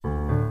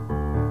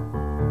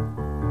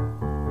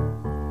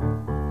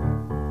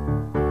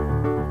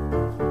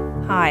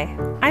Hi,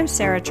 I'm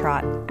Sarah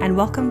Trott, and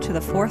welcome to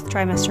the Fourth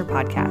Trimester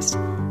Podcast.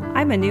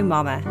 I'm a new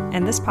mama,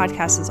 and this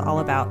podcast is all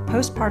about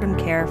postpartum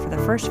care for the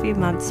first few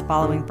months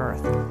following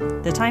birth,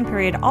 the time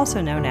period also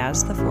known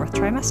as the fourth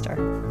trimester.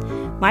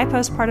 My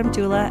postpartum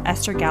doula,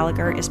 Esther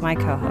Gallagher, is my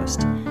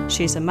co-host.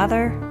 She's a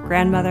mother,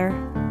 grandmother,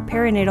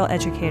 perinatal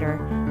educator,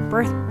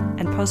 birth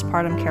and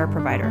postpartum care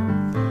provider.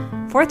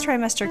 Fourth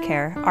trimester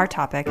care, our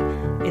topic,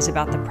 is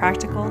about the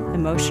practical,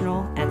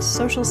 emotional, and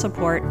social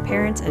support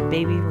parents and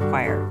baby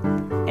require.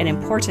 And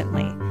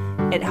importantly,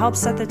 it helps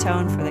set the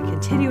tone for the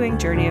continuing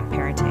journey of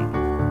parenting.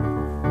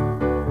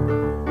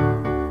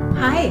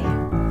 Hi,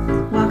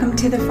 welcome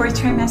to the Fourth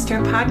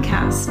Trimester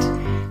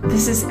Podcast.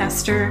 This is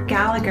Esther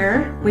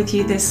Gallagher with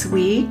you this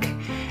week.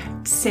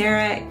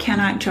 Sarah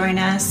cannot join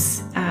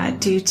us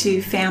due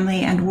to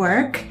family and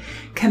work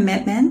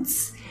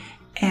commitments.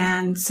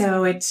 And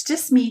so it's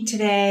just me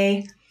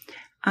today.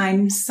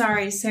 I'm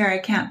sorry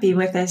Sarah can't be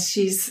with us.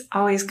 She's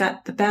always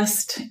got the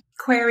best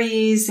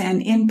queries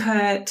and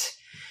input,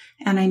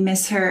 and I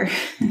miss her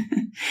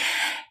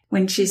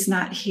when she's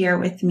not here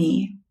with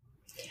me.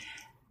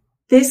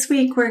 This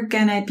week we're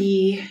going to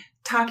be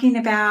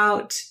talking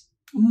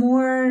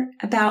more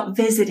about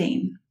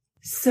visiting.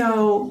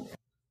 So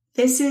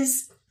this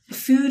is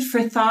food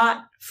for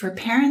thought for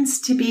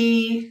parents to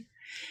be,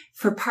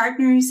 for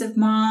partners of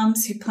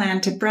moms who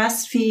plan to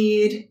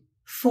breastfeed,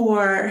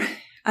 for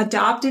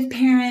adoptive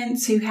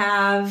parents who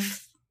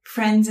have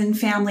friends and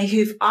family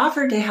who've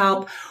offered to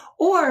help,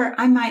 or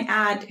I might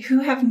add, who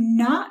have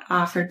not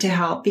offered to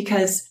help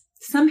because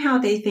somehow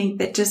they think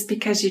that just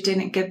because you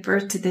didn't give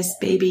birth to this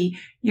baby,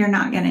 you're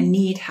not going to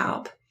need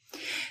help.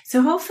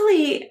 So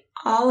hopefully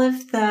all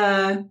of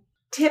the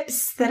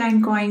tips that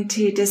I'm going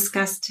to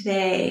discuss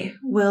today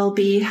will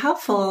be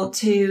helpful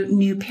to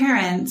new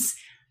parents.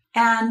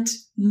 And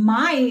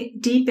my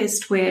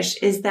deepest wish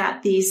is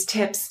that these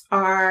tips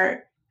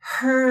are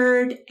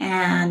heard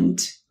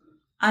and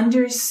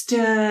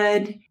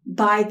understood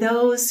by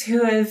those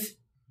who have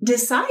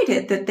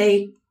decided that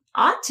they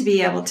ought to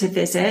be able to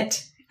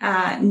visit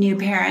new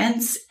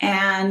parents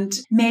and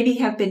maybe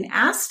have been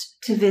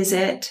asked to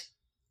visit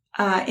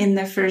in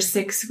the first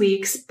 6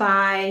 weeks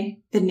by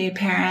the new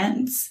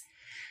parents,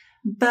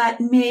 but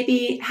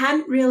maybe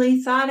hadn't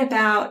really thought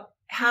about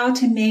how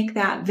to make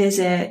that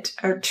visit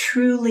a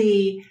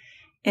truly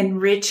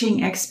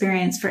enriching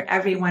experience for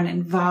everyone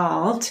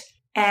involved,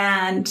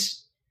 and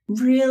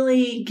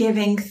really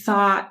giving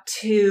thought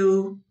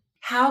to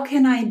how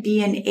can I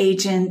be an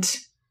agent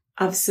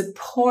of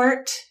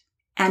support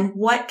and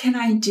what can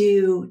I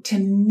do to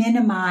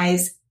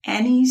minimize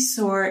any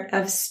sort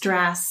of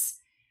stress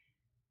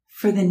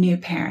for the new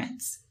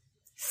parents.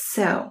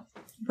 So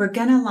we're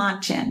going to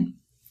launch in.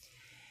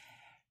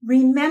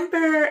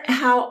 Remember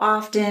how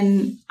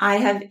often I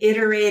have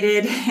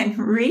iterated and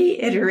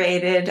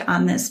reiterated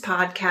on this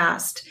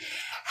podcast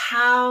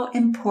how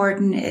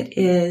important it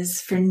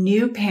is for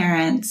new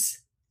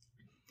parents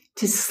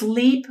to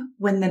sleep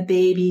when the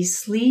baby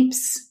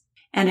sleeps.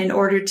 And in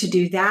order to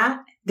do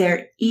that,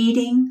 they're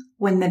eating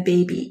when the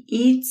baby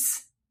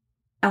eats.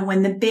 And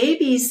when the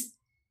baby's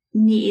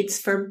needs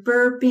for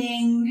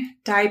burping,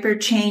 diaper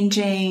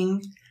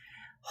changing,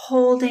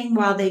 holding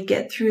while they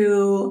get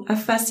through a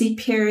fussy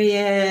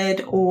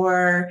period,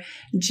 or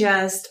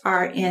just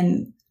are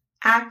in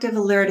active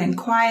alert and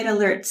quiet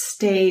alert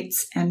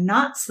states and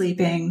not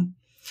sleeping,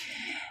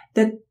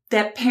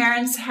 that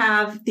parents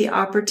have the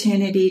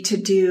opportunity to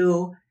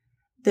do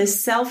the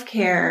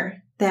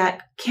self-care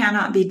that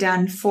cannot be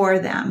done for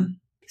them.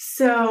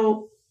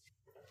 So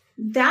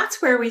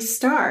that's where we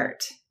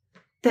start,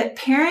 that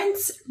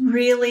parents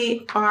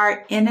really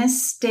are in a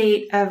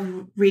state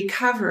of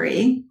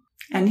recovery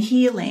and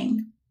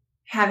healing,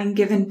 having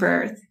given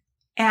birth,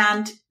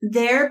 and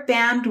their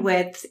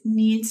bandwidth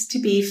needs to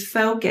be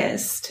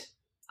focused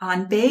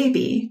on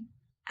baby,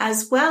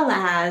 as well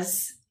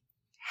as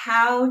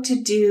how to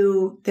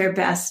do their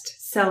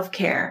best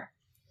self-care,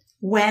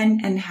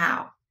 when and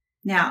how.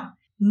 Now,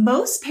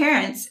 most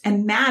parents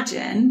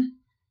imagine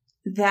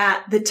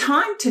that the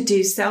time to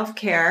do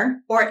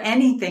self-care or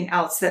anything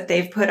else that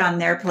they've put on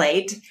their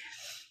plate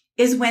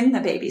is when the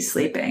baby's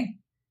sleeping.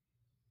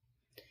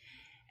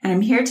 And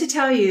I'm here to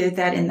tell you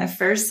that in the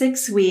first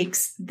 6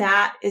 weeks,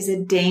 that is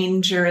a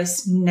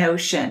dangerous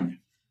notion.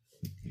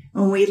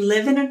 When we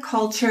live in a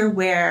culture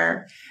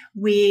where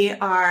we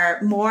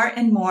are more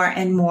and more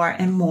and more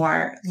and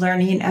more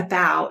learning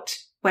about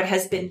what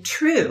has been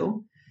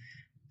true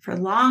for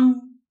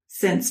long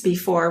since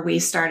before we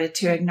started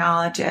to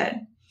acknowledge it,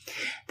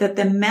 that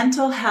the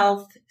mental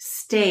health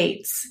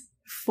states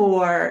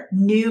for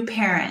new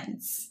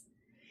parents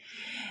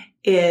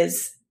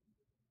is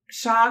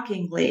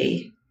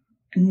shockingly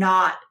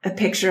not a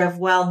picture of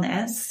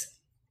wellness.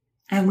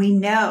 And we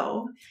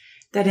know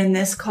that in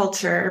this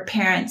culture,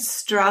 parents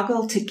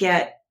struggle to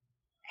get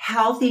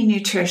healthy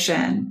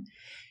nutrition,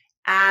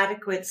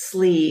 adequate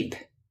sleep,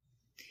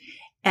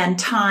 and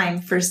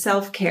time for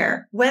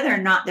self-care, whether or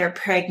not they're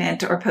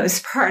pregnant or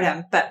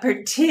postpartum, but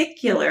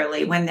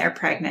particularly when they're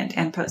pregnant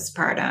and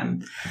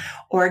postpartum,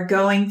 or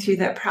going through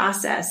the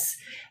process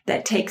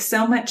that takes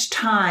so much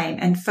time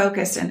and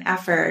focus and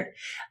effort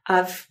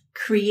of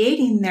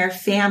creating their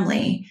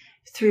family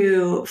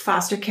through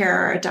foster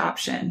care or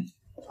adoption.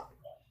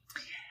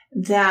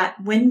 That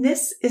when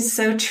this is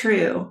so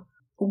true,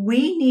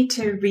 we need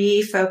to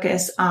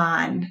refocus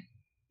on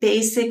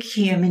basic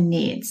human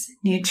needs: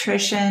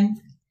 nutrition,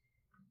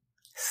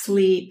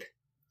 sleep,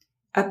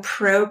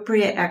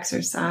 appropriate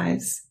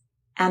exercise,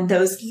 and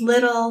those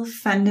little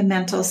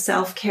fundamental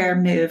self-care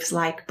moves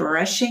like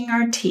brushing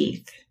our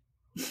teeth.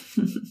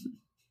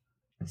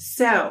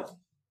 So,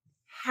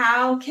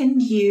 how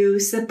can you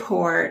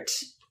support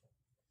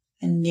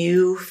a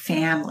new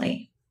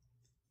family?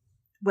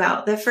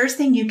 Well, the first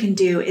thing you can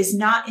do is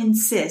not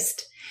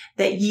insist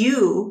that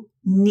you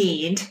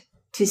need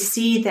to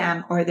see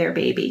them or their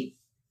baby.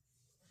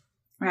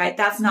 Right?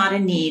 That's not a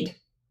need.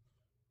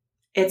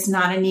 It's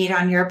not a need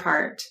on your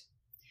part.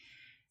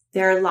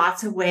 There are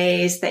lots of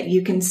ways that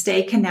you can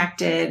stay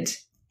connected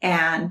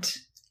and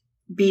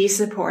be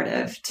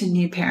supportive to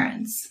new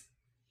parents.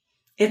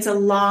 It's a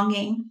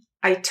longing.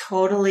 I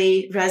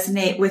totally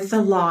resonate with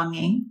the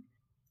longing,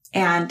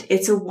 and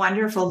it's a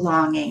wonderful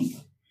longing,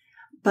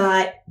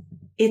 but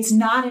it's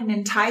not an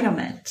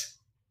entitlement.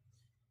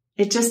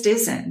 It just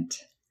isn't.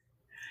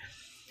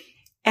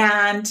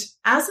 And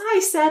as I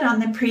said on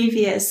the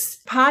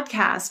previous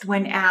podcast,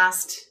 when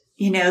asked,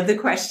 the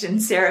question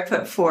Sarah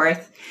put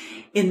forth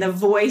in the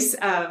voice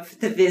of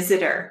the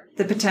visitor,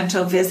 the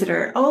potential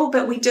visitor, oh,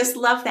 but we just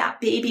love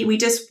that baby. We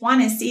just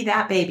want to see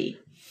that baby.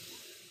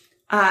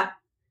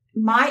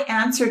 My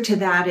answer to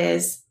that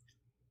is,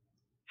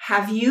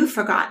 have you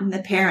forgotten the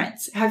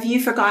parents? Have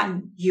you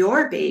forgotten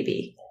your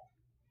baby?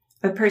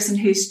 A person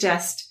who's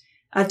just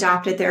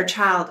adopted their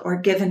child or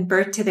given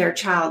birth to their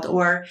child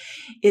or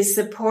is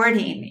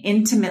supporting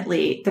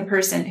intimately the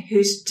person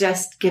who's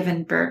just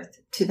given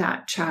birth to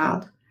that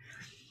child.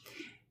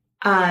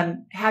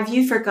 Have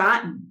you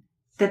forgotten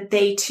that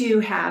they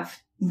too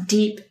have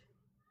deep,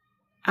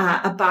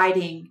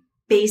 abiding,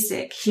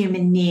 basic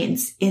human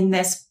needs in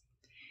this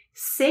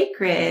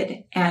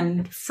sacred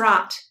and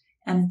fraught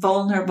and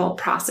vulnerable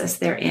process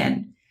they're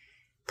in?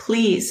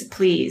 Please,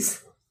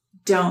 please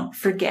don't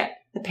forget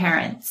the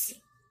parents.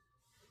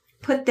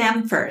 Put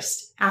them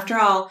first. After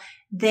all,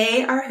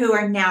 they are who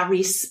are now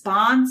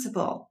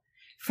responsible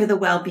for the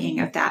well-being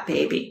of that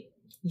baby.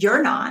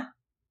 You're not.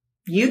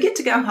 You get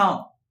to go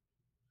home.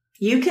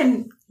 You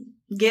can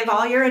give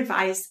all your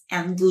advice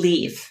and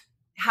leave.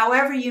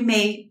 However you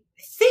may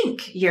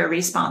think you're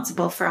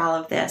responsible for all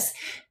of this,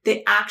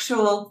 the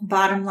actual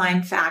bottom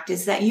line fact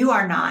is that you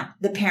are not.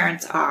 The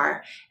parents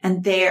are,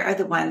 and they are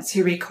the ones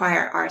who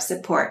require our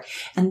support.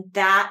 And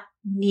that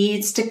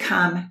needs to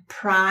come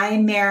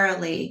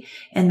primarily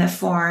in the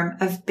form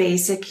of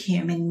basic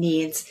human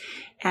needs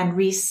and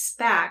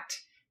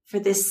respect for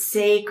the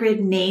sacred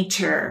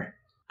nature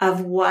of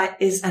what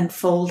is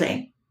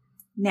unfolding.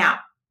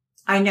 Now,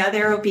 I know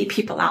there will be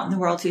people out in the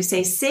world who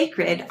say,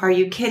 sacred? Are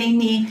you kidding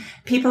me?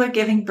 People are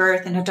giving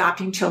birth and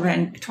adopting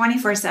children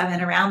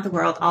 24/7 around the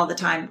world all the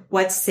time.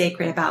 What's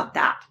sacred about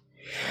that?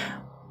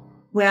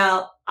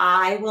 Well,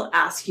 I will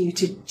ask you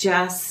to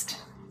just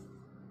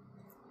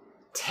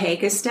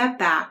take a step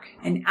back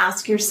and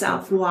ask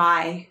yourself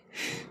why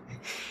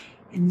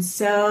in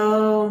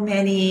so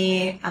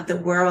many of the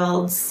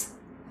world's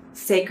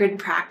sacred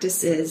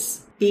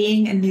practices,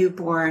 being a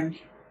newborn,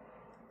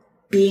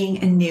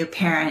 being a new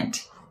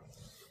parent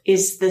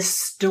is the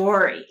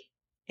story.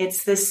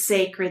 It's the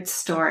sacred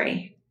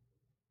story.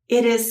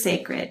 It is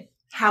sacred.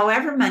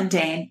 However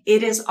mundane,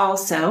 it is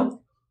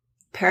also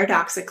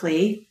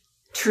paradoxically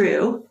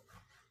true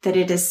that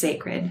it is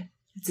sacred.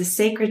 It's a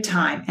sacred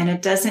time, and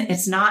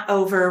it's not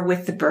over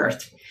with the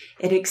birth.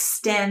 It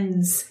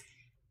extends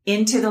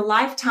into the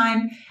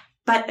lifetime,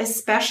 but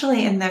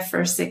especially in the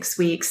first 6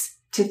 weeks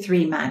to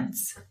 3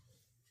 months.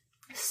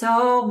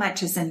 So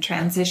much is in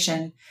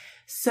transition.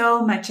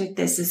 So much of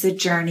this is a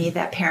journey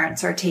that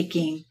parents are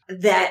taking,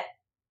 that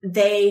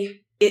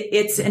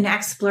it's an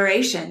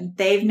exploration.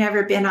 They've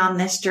never been on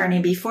this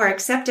journey before,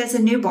 except as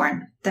a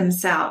newborn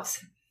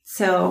themselves.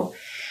 So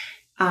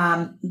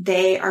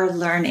they are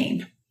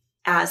learning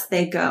as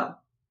they go.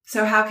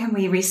 So how can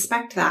we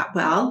respect that?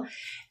 Well,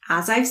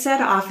 as I've said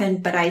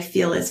often, but I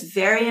feel it's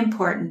very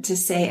important to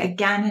say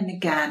again and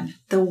again,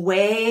 the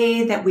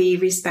way that we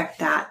respect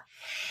that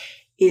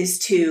is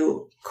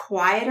to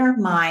quiet our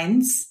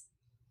minds,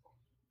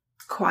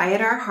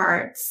 quiet our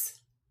hearts,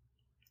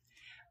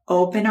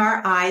 open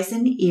our eyes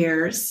and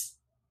ears,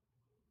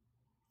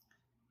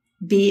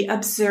 be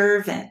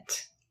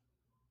observant,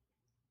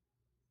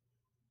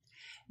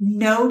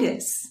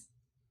 notice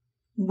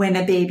when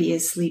a baby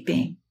is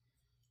sleeping,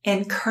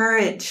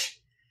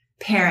 encourage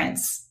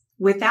parents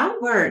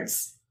without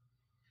words,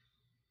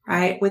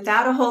 right?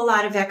 Without a whole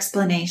lot of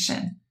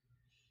explanation.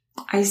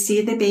 I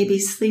see the baby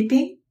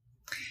sleeping.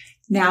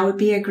 Now would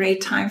be a great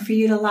time for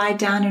you to lie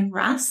down and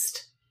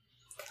rest.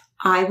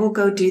 I will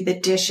go do the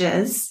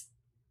dishes.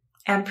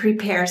 and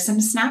prepare some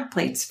snack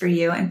plates for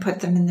you and put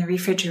them in the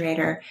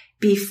refrigerator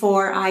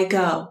before I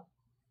go.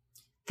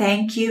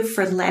 Thank you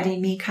for letting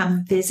me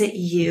come visit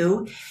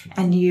you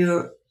and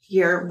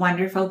your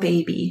wonderful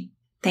baby.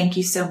 Thank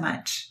you so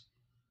much.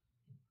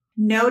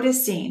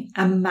 Noticing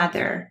a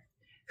mother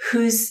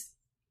who's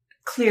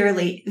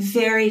clearly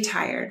very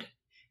tired,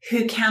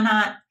 who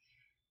cannot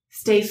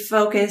stay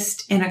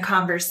focused in a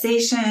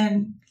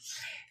conversation,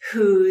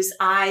 whose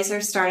lids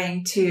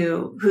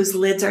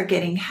are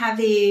getting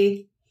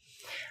heavy.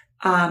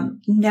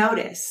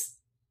 Notice,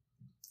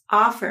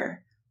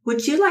 offer,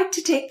 would you like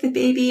to take the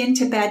baby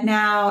into bed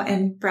now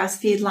and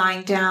breastfeed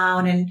lying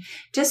down and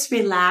just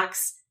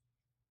relax?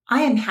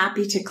 I am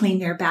happy to clean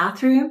your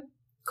bathroom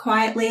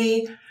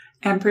quietly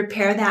and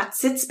prepare that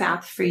sitz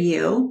bath for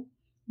you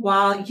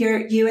while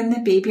you and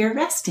the baby are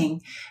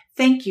resting.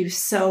 Thank you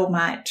so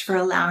much for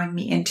allowing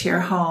me into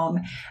your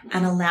home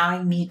and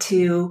allowing me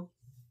to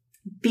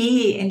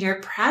be in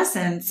your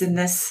presence in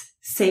this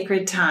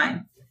sacred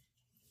time.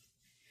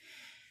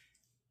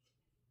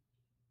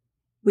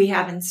 We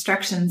have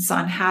instructions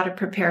on how to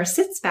prepare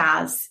sitz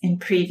baths in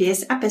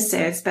previous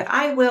episodes, but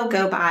I will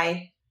go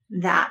by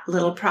that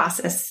little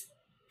process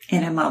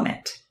in a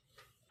moment.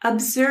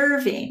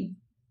 Observing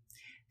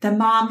the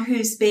mom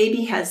whose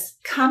baby has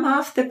come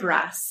off the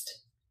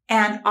breast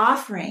and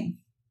offering,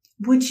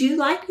 would you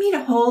like me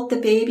to hold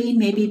the baby,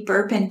 maybe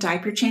burp and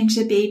diaper change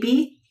the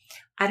baby?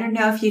 I don't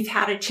know if you've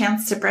had a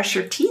chance to brush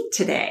your teeth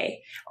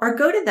today or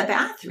go to the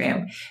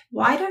bathroom.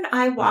 Why don't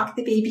I walk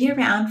the baby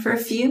around for a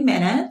few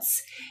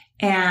minutes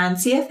and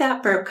see if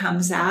that burp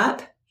comes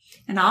up,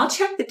 and I'll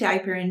check the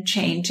diaper and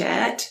change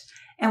it.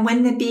 And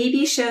when the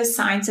baby shows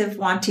signs of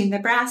wanting the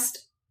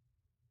breast,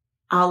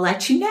 I'll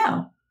let you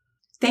know.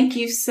 Thank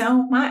you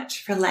so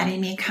much for letting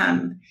me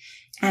come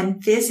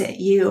and visit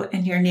you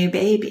and your new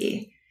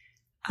baby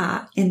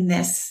in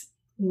this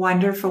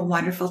wonderful,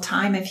 wonderful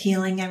time of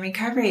healing and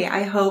recovery.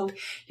 I hope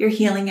your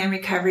healing and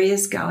recovery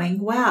is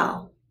going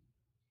well.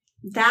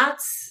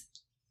 That's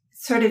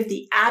sort of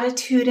the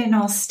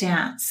attitudinal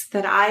stance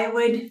that I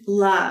would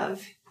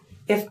love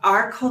if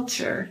our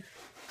culture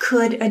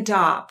could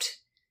adopt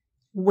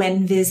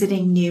when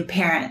visiting new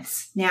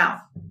parents.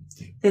 Now,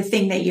 the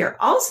thing that you're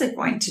also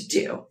going to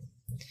do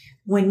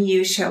when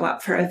you show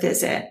up for a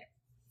visit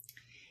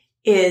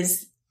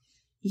is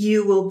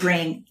you will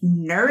bring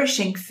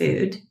nourishing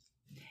food,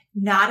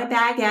 not a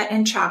baguette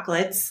and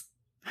chocolates,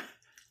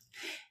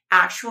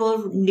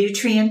 actual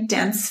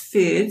nutrient-dense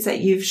foods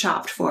that you've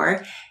shopped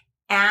for,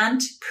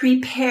 and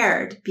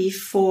prepared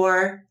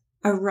before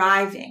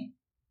arriving.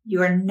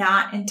 You are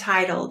not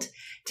entitled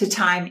to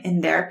time in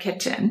their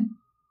kitchen.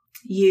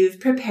 You've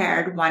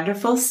prepared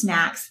wonderful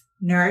snacks,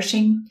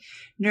 nourishing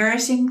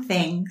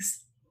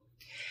things.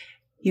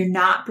 You're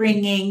not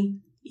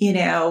bringing,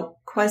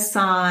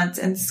 croissants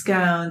and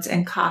scones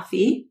and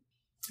coffee.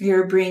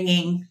 You're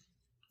bringing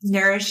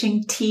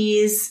nourishing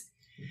teas,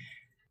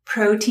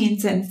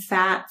 proteins and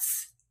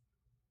fats,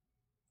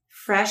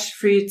 fresh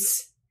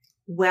fruits,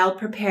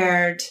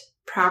 well-prepared,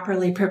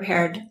 properly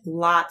prepared,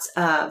 lots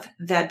of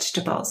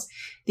vegetables.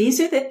 These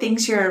are the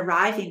things you're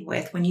arriving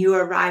with when you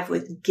arrive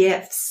with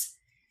gifts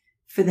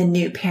for the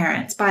new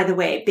parents. By the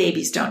way,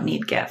 babies don't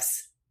need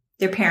gifts.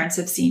 Their parents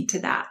have seen to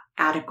that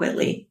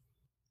adequately.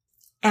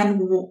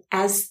 And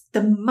as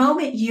the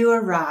moment you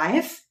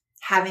arrive,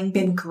 having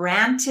been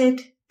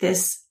granted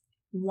this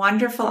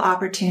wonderful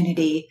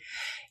opportunity,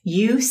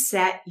 you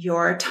set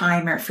your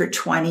timer for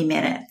 20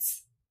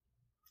 minutes.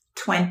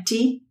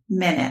 20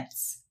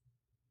 minutes.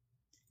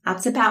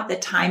 That's about the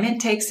time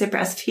it takes to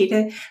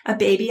breastfeed a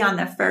baby on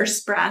the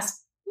first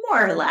breast,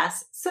 more or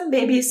less. Some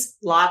babies,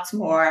 lots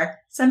more.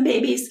 Some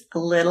babies, a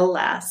little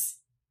less.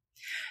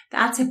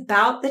 That's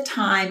about the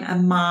time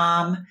a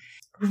mom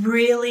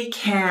really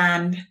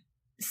can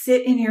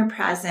sit in your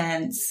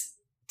presence,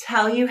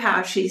 tell you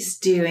how she's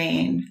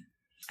doing.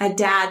 A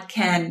dad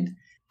can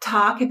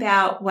talk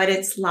about what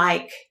it's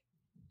like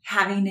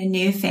having a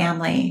new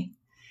family.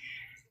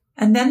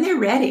 And then they're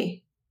ready.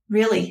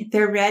 Really,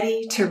 they're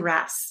ready to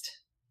rest.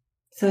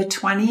 So a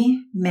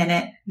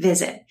 20-minute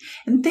visit.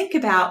 And think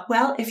about,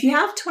 well, if you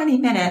have 20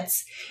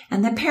 minutes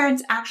and the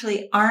parents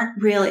actually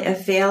aren't really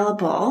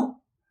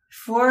available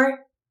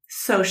for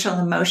social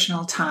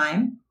emotional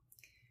time,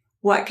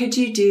 what could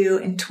you do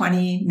in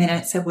 20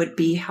 minutes that would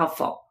be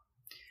helpful?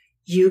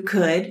 You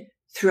could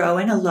throw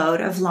in a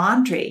load of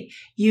laundry.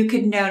 You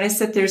could notice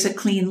that there's a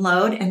clean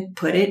load and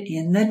put it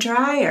in the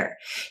dryer.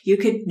 You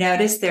could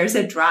notice there's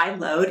a dry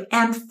load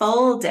and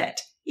fold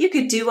it. You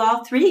could do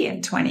all three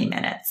in 20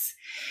 minutes.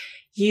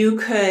 You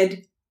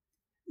could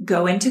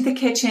go into the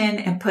kitchen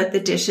and put the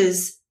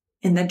dishes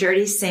in the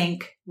dirty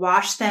sink,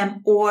 wash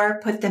them, or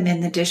put them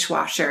in the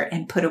dishwasher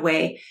and put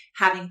away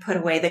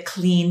the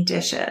clean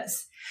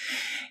dishes.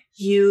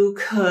 You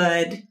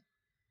could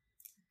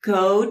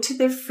go to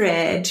the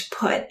fridge,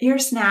 put your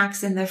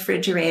snacks in the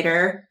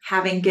refrigerator,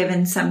 having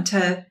given some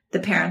to the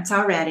parents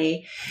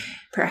already,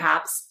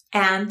 perhaps,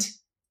 and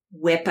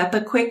whip up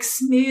a quick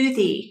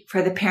smoothie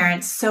for the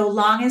parents, so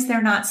long as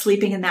they're not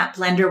sleeping and that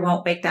blender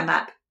won't wake them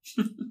up.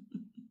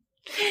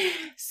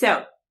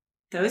 So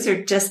those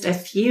are just a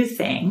few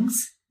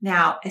things.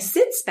 Now,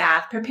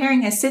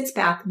 preparing a sitz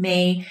bath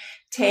may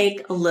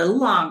take a little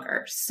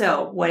longer.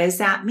 So what does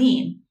that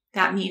mean?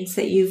 That means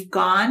that you've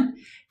gone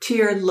to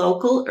your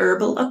local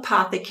herbal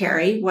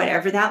apothecary,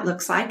 whatever that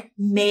looks like.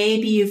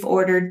 Maybe you've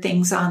ordered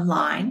things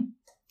online.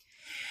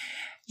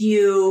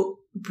 You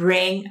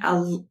bring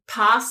a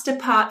pasta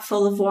pot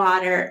full of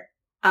water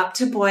up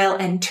to boil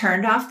and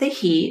turned off the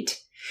heat.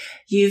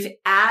 You've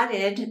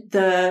added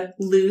the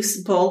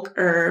loose bulk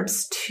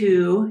herbs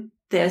to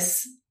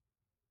this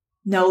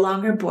no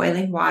longer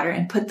boiling water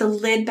and put the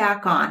lid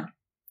back on,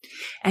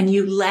 and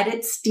you let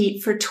it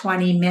steep for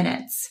 20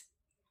 minutes.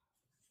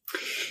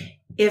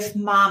 If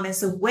mom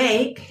is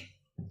awake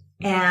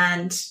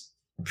and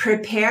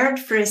prepared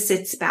for a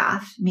sitz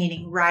bath,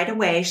 meaning right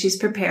away she's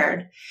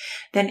prepared,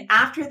 then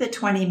after the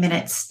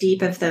 20-minute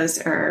steep of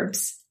those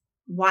herbs,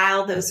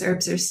 while those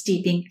herbs are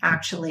steeping,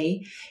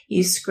 actually,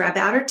 you scrub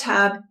out her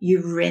tub,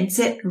 you rinse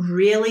it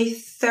really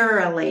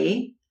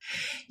thoroughly,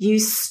 you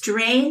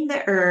strain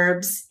the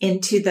herbs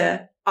into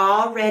the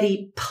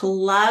already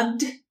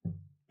plugged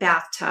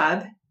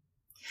bathtub,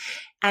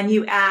 and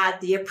you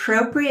add the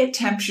appropriate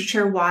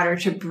temperature water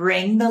to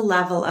bring the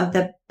level of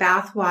the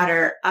bath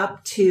water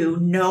up to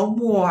no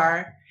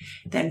more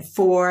than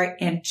 4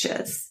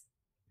 inches.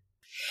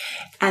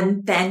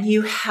 And then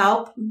you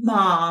help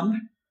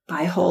mom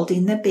by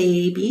holding the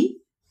baby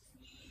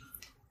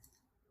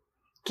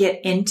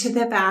get into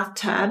the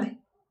bathtub.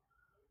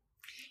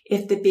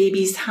 If the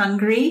baby's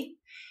hungry,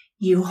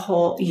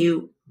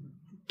 you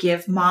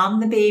give mom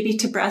the baby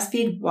to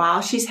breastfeed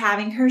while she's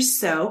having her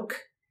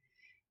soak.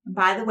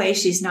 By the way,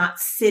 she's not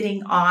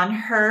sitting on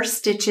her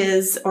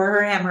stitches or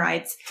her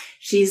hemorrhoids.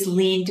 She's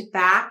leaned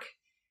back,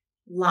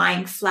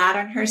 lying flat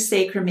on her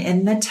sacrum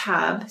in the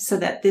tub so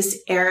that this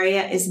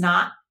area is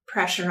not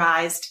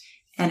pressurized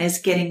and is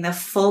getting the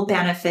full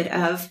benefit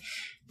of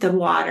the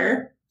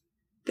water,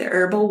 the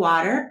herbal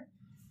water.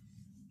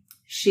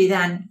 She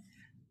then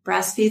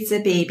breastfeeds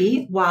the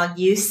baby while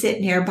you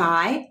sit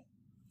nearby,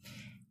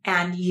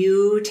 and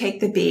you take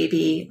the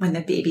baby when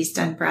the baby's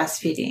done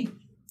breastfeeding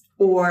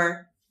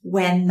or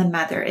when the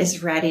mother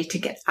is ready to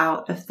get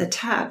out of the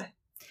tub.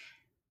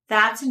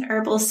 That's an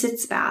herbal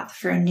sitz bath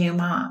for a new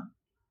mom.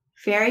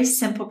 Very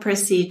simple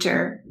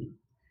procedure.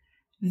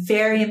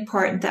 Very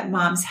important that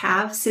moms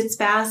have sitz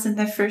baths in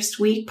the first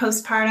week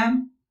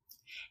postpartum,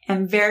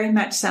 and very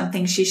much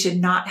something she should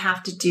not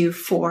have to do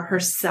for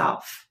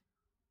herself,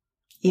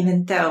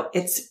 even though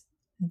it's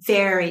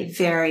very,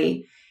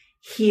 very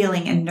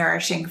healing and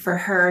nourishing for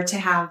her to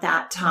have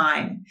that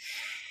time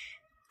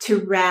to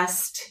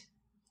rest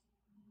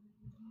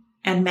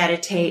and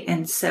meditate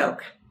and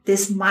soak.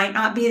 This might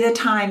not be the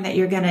time that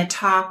you're going to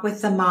talk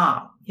with the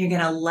mom. You're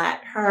going to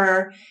let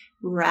her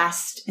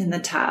rest in the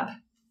tub.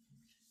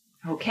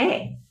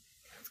 Okay.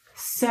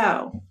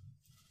 So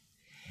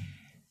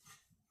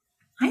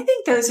I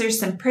think those are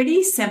some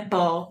pretty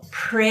simple,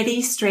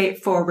 pretty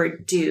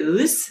straightforward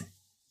do's.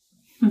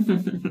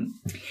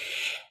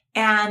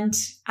 And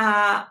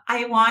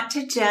I want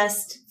to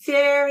just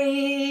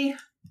very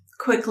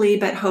quickly,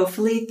 but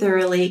hopefully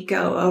thoroughly,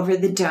 go over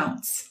the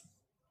don'ts.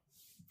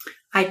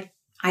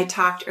 I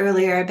talked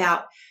earlier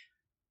about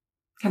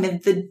kind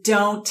of the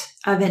don't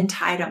of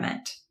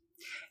entitlement.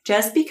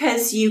 Just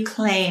because you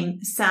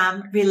claim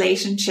some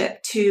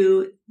relationship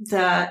to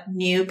the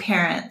new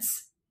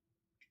parents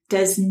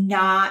does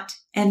not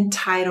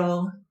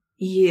entitle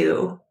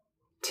you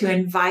to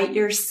invite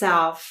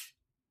yourself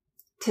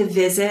to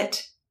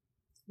visit,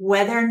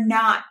 whether or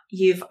not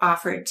you've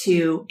offered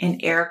to,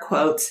 in air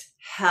quotes,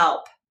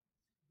 help.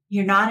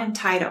 You're not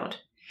entitled.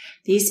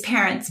 These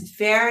parents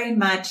very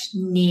much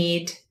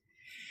need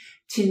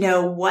to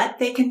know what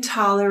they can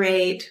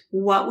tolerate,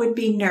 what would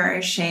be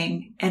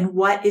nourishing, and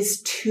what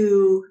is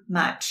too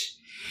much.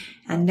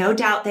 And no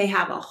doubt they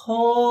have a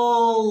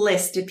whole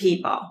list of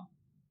people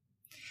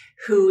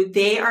who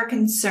they are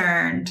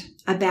concerned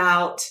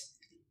about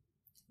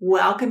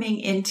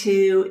welcoming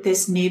into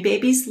this new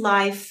baby's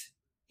life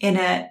in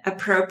an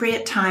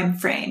appropriate time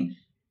frame.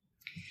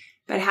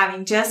 But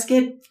having just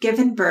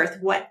given birth,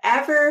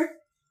 whatever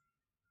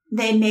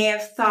they may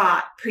have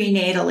thought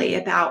prenatally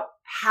about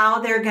how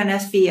they're going to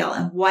feel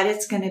and what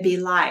it's going to be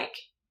like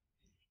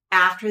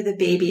after the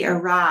baby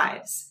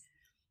arrives,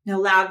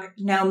 no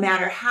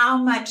matter how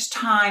much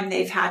time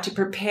they've had to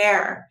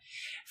prepare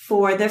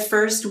for the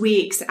first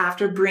weeks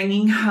after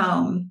bringing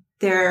home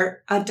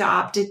their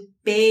adopted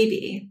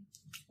baby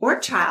or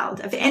child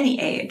of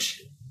any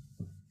age,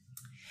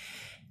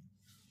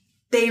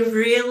 they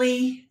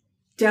really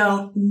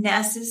don't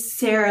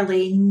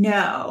necessarily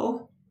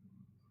know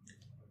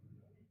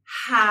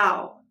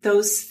how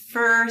those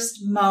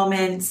first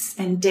moments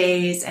and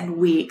days and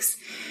weeks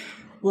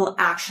will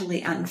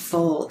actually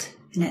unfold.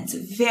 And it's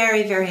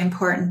very, very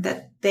important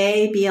that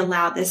they be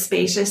allowed the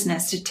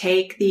spaciousness to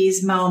take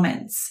these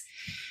moments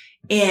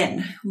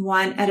in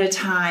one at a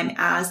time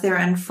as they're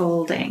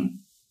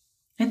unfolding.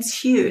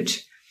 It's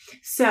huge.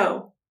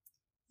 So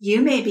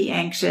you may be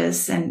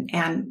anxious and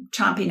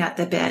chomping at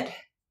the bit.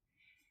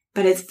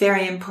 But it's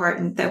very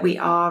important that we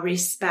all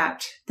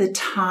respect the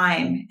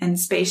time and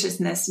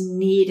spaciousness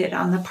needed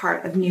on the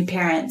part of new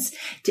parents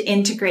to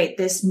integrate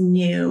this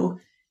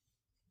new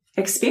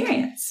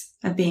experience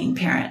of being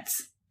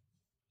parents.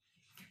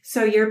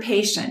 So you're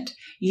patient.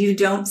 You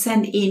don't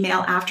send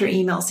email after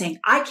email saying,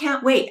 I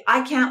can't wait.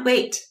 I can't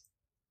wait.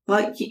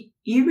 Well,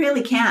 you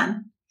really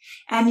can.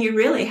 And you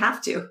really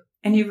have to.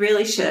 And you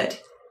really should.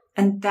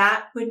 And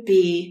that would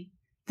be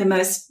the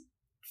most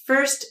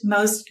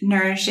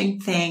nourishing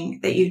thing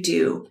that you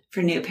do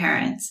for new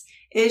parents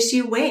is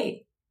you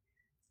wait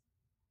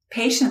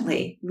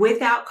patiently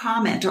without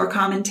comment or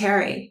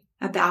commentary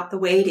about the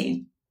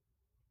waiting.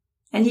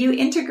 And you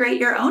integrate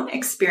your own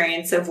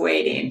experience of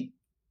waiting.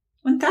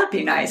 Wouldn't that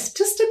be nice?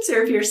 Just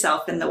observe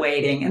yourself in the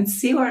waiting and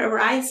see what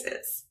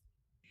arises.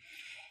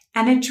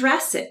 And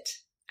address it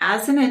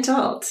as an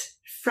adult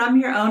from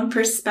your own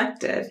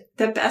perspective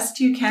the best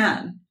you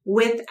can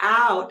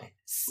without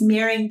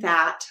smearing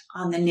that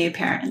on the new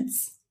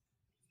parents.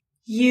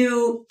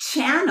 You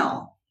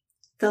channel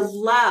the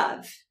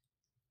love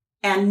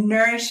and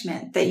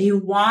nourishment that you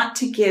want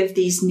to give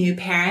these new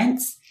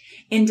parents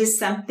into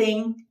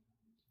something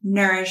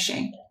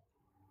nourishing.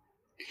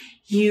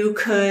 You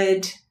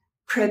could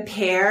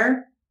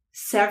prepare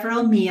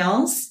several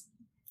meals,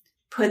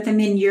 put them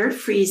in your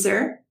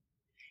freezer,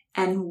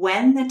 and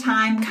when the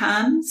time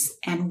comes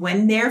and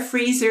when their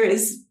freezer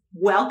is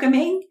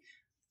welcoming,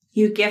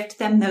 you gift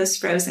them those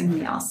frozen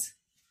meals.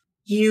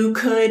 You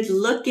could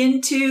look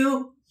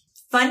into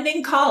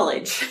funding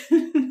college.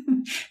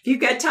 If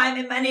you've got time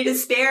and money to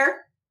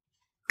spare,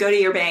 go to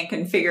your bank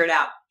and figure it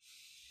out.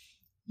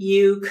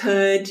 You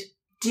could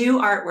do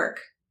artwork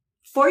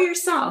for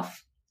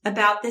yourself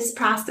about this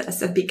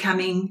process of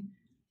becoming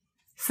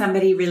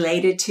somebody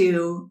related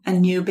to a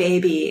new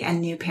baby and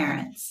new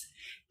parents.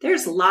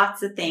 There's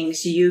lots of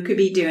things you could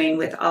be doing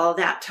with all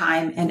that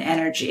time and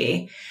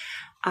energy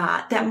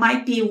that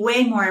might be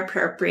way more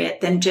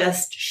appropriate than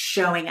just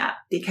showing up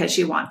because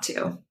you want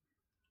to.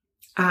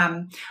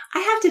 I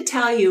have to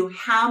tell you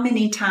how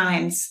many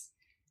times,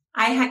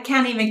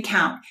 can't even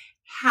count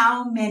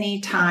how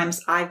many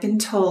times I've been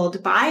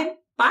told by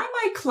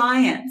my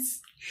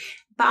clients,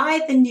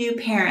 by the new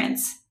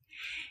parents,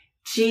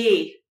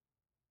 gee,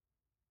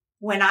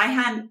 when I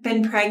hadn't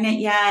been pregnant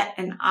yet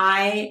and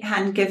I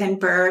hadn't given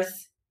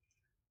birth,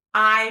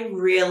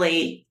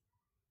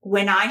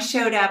 when I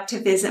showed up to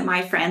visit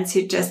my friends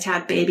who just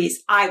had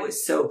babies, I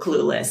was so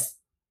clueless.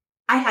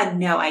 I had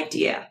no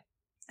idea.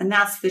 And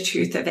that's the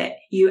truth of it.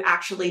 You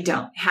actually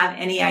don't have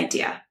any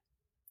idea.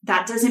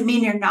 That doesn't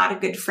mean you're not a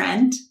good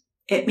friend.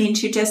 It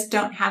means you just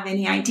don't have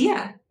any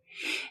idea.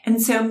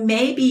 And so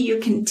maybe you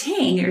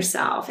contain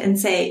yourself and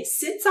say,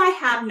 since I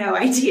have no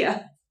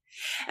idea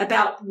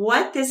about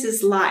what this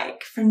is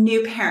like for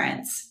new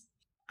parents,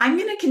 I'm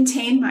going to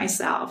contain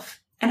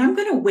myself and I'm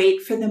going to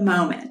wait for the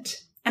moment.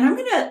 And I'm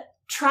going to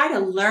try to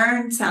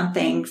learn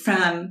something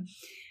from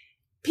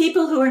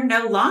people who are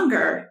no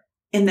longer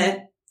in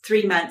the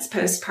 3 months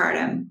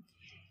postpartum.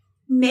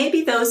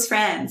 Maybe those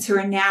friends who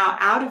are now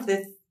out of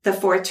the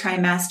fourth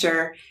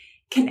trimester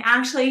can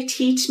actually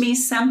teach me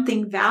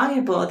something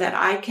valuable that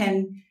I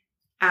can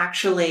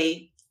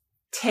actually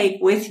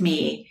take with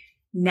me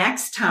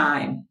next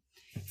time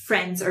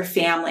friends or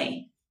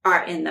family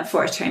are in the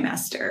fourth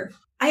trimester.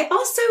 I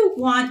also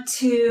want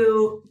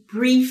to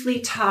briefly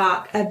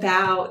talk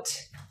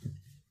about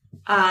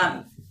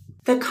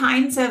the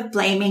kinds of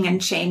blaming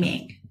and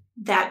shaming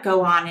that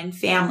go on in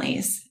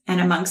families and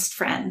amongst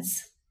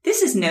friends.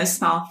 This is no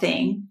small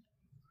thing.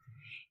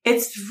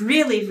 It's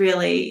really,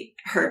 really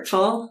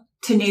hurtful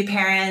to new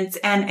parents.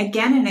 And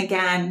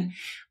again,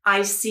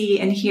 I see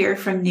and hear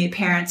from new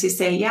parents who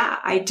say, yeah,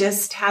 I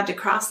just had to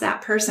cross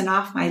that person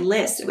off my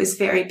list. It was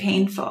very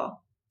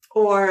painful.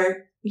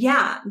 Or,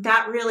 yeah,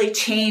 that really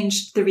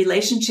changed the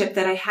relationship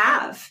that I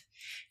have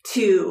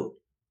to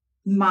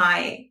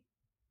my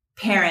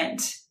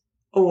parent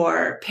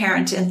or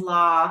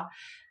parent-in-law,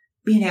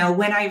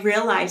 when I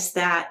realized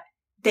that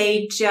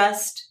they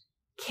just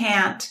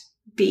can't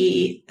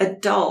be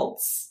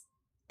adults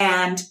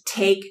and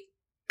take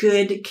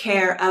good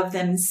care of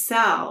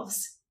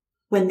themselves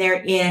when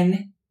they're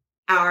in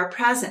our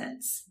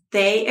presence.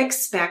 They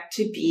expect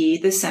to be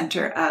the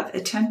center of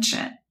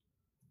attention.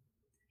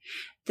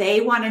 They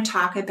want to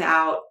talk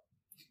about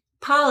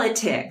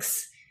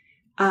politics,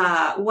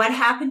 what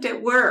happened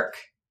at work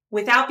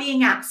without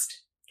being asked.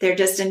 They're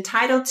just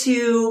entitled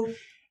to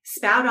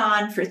spout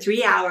on for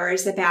 3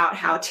 hours about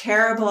how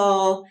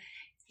terrible,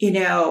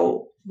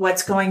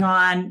 what's going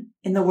on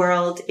in the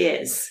world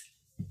is,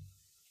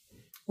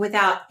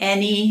 without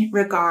any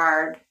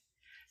regard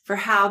for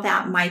how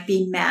that might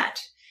be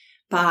met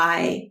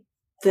by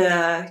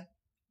the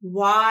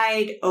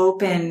wide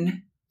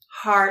open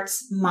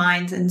hearts,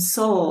 minds, and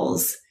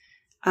souls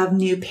of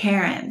new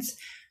parents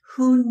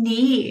who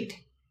need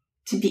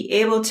to be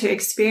able to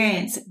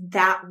experience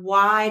that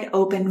wide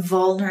open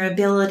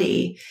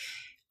vulnerability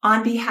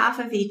on behalf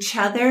of each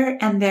other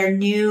and their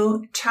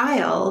new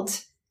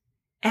child,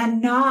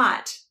 and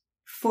not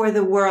for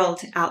the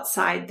world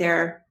outside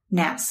their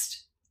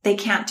nest. They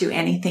can't do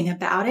anything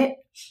about it.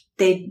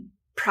 They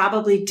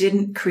probably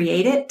didn't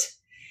create it.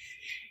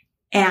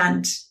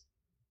 And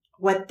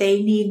what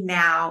they need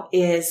now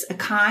is a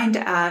kind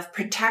of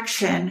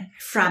protection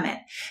from it.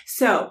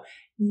 So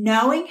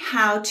knowing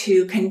how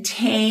to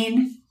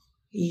contain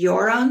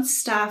your own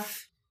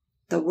stuff,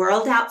 the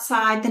world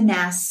outside the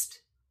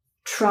nest,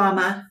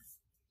 trauma,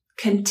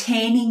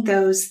 containing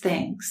those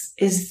things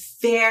is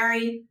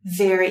very,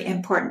 very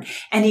important.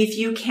 And if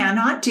you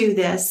cannot do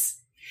this,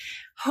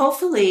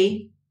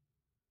 hopefully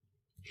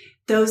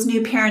those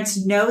new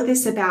parents know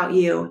this about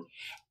you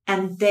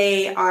and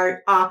they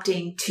are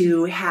opting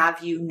to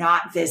have you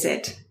not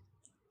visit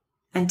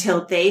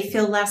until they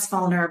feel less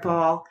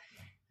vulnerable.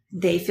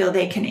 They feel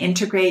they can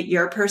integrate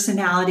your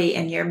personality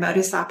and your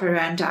modus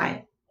operandi.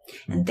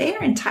 And they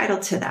are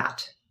entitled to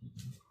that.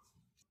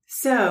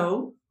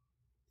 So,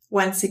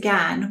 once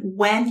again,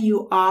 when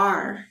you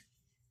are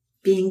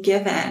being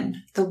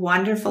given the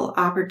wonderful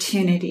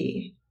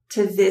opportunity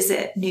to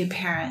visit new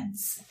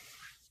parents,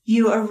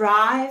 you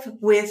arrive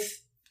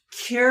with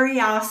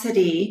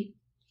curiosity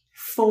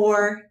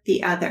for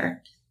the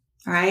other,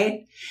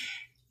 right?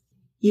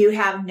 You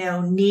have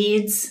no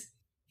needs.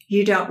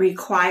 You don't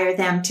require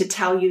them to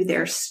tell you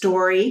their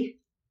story.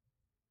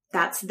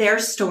 That's their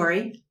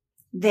story.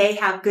 They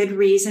have good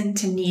reason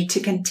to need to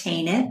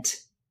contain it.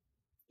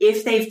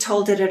 If they've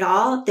told it at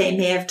all, they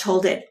may have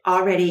told it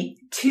already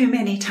too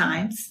many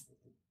times.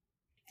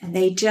 And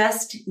they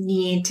just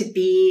need to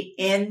be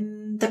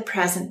in the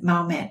present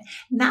moment.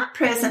 And that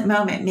present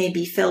moment may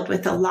be filled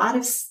with a lot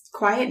of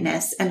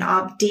quietness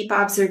and deep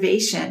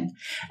observation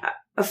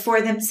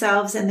for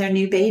themselves and their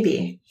new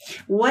baby.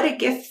 What a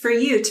gift for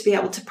you to be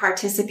able to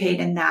participate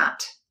in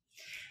that.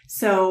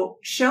 So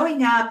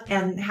showing up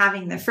and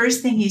having the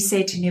first thing you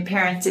say to new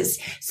parents is,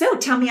 so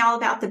tell me all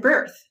about the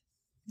birth.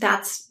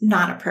 That's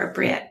not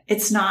appropriate.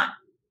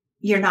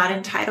 You're not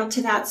entitled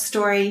to that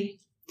story.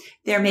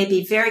 There may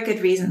be very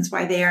good reasons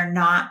why they are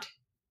not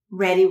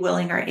ready,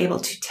 willing, or able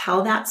to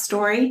tell that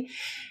story,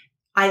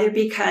 either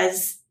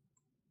because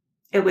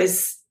it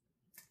was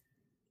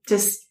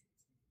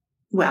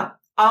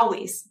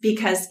always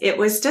because it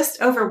was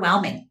just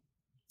overwhelming.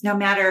 No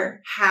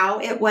matter how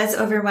it was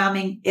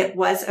overwhelming.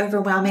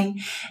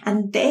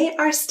 And they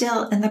are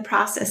still in the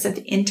process of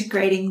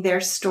integrating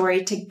their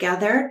story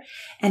together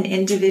and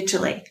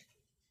individually.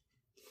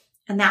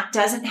 And that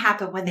doesn't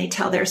happen when they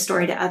tell their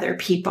story to other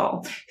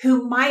people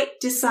who might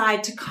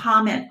decide to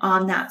comment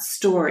on that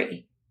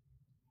story,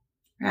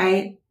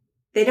 right?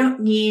 They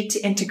don't need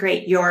to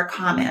integrate your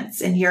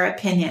comments and your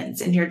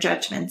opinions and your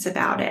judgments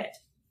about it.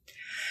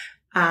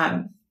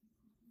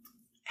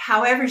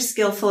 However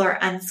skillful or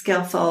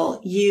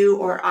unskillful you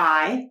or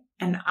I,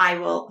 and I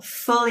will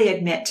fully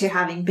admit to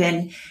having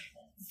been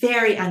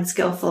very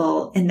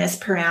unskillful in this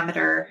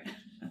parameter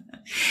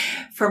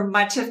for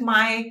much of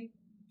my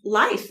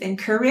life and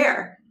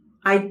career,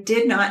 I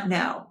did not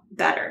know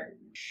better.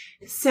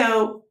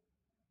 So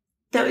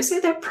those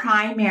are the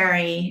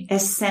primary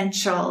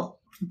essential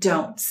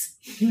don'ts.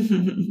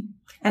 And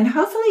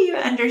hopefully you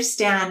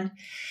understand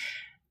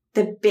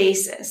the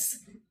basis.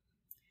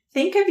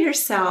 Think of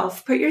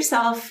yourself, put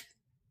yourself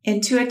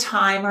into a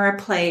time or a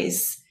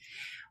place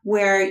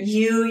where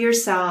you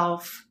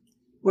yourself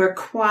were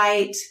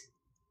quite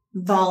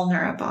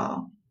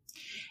vulnerable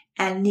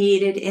and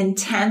needed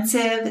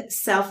intensive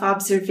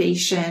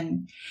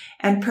self-observation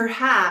and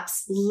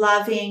perhaps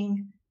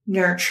loving,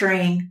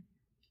 nurturing,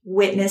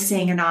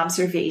 witnessing and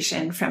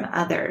observation from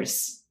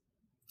others,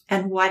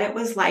 and what it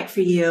was like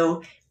for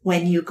you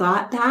when you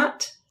got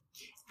that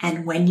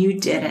and when you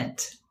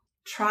didn't.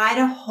 Try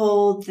to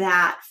hold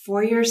that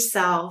for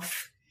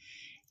yourself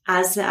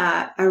as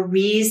a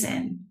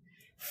reason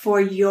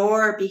for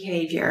your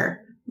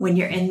behavior when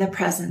you're in the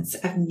presence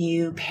of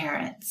new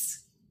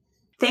parents.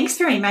 Thanks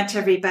very much,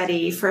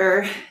 everybody,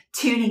 for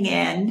tuning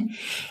in.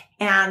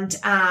 And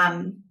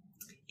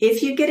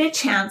if you get a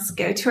chance,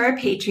 go to our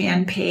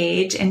Patreon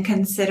page and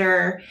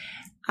consider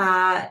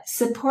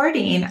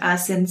supporting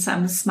us in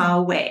some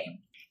small way.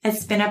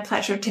 It's been a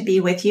pleasure to be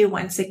with you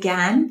once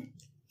again,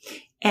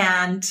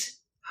 and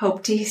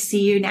hope to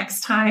see you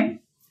next time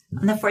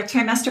on the Fourth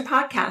Trimester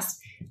Podcast.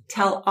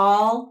 Tell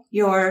all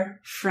your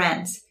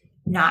friends,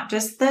 not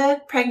just the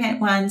pregnant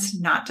ones,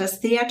 not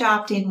just the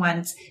adopting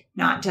ones,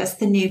 not just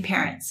the new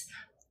parents.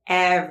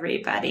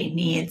 Everybody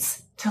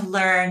needs to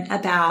learn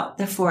about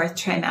the fourth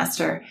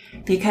trimester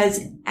because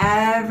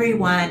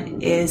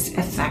everyone is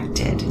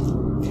affected.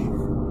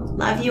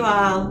 Love you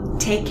all.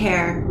 Take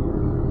care.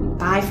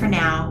 Bye for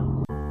now.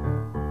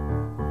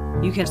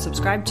 You can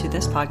subscribe to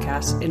this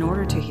podcast in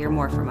order to hear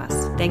more from us.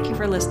 Thank you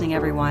for listening,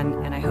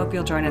 everyone, and I hope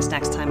you'll join us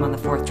next time on the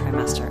fourth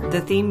trimester.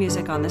 The theme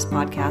music on this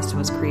podcast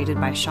was created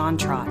by Sean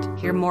Trott.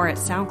 Hear more at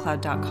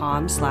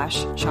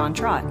soundcloud.com/Sean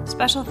Trott.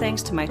 Special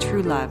thanks to my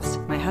true loves,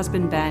 my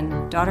husband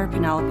Ben, daughter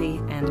Penelope,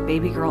 and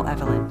baby girl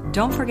Evelyn.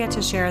 Don't forget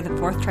to share the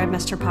fourth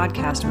trimester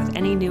podcast with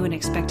any new and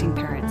expecting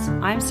parents.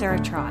 I'm Sarah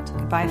Trott.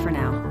 Goodbye for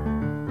now.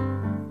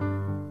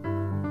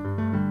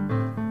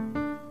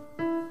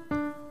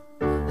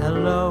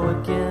 Hello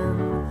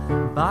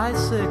again,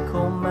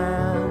 bicycle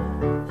man.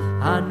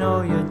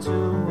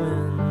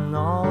 doing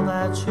all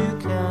that you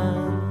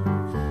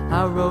can.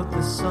 I wrote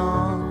the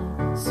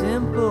song,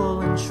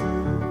 simple and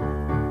true.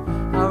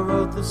 I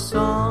wrote the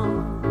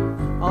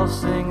song, I'll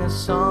sing a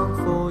song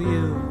for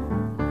you.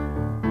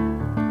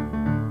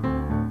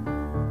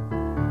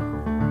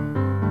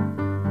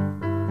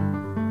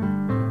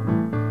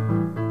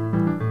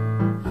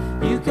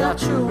 You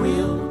got your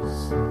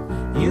wheels,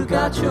 you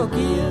got your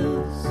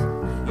gears.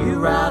 You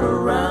ride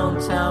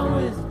around town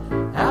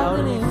without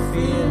any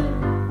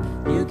fear.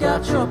 You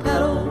got your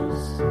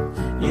pedals,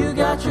 you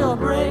got your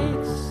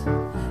brakes.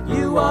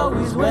 You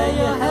always wear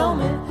your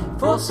helmet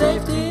for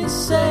safety's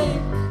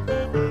sake.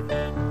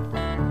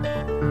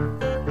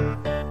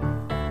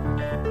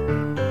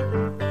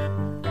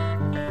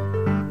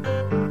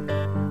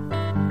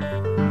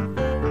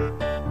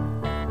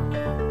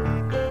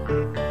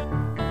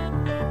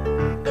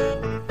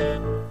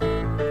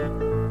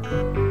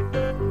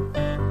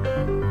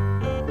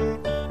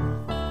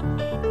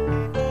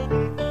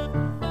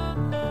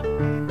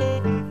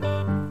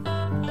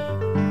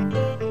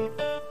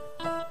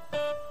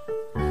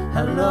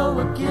 Hello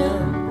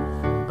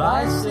again,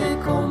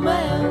 bicycle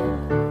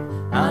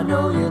man. I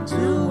know you're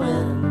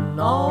doing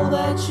all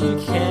that you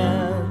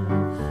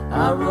can.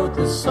 I wrote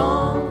the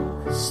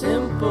song,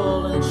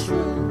 simple and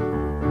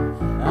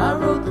true. I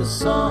wrote the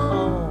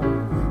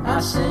song, I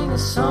sing a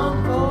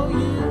song for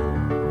you.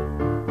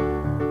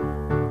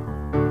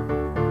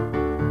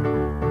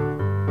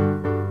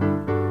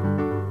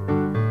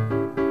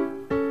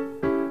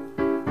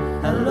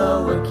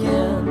 Hello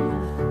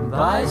again,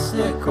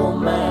 bicycle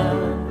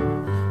man.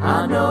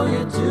 I know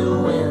you're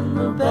doing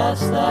the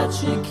best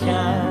that you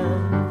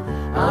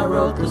can. I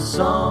wrote the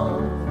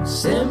song,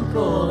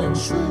 simple and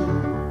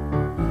true.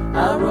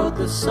 I wrote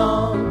the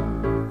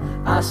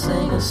song, I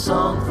sing a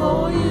song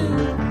for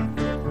you.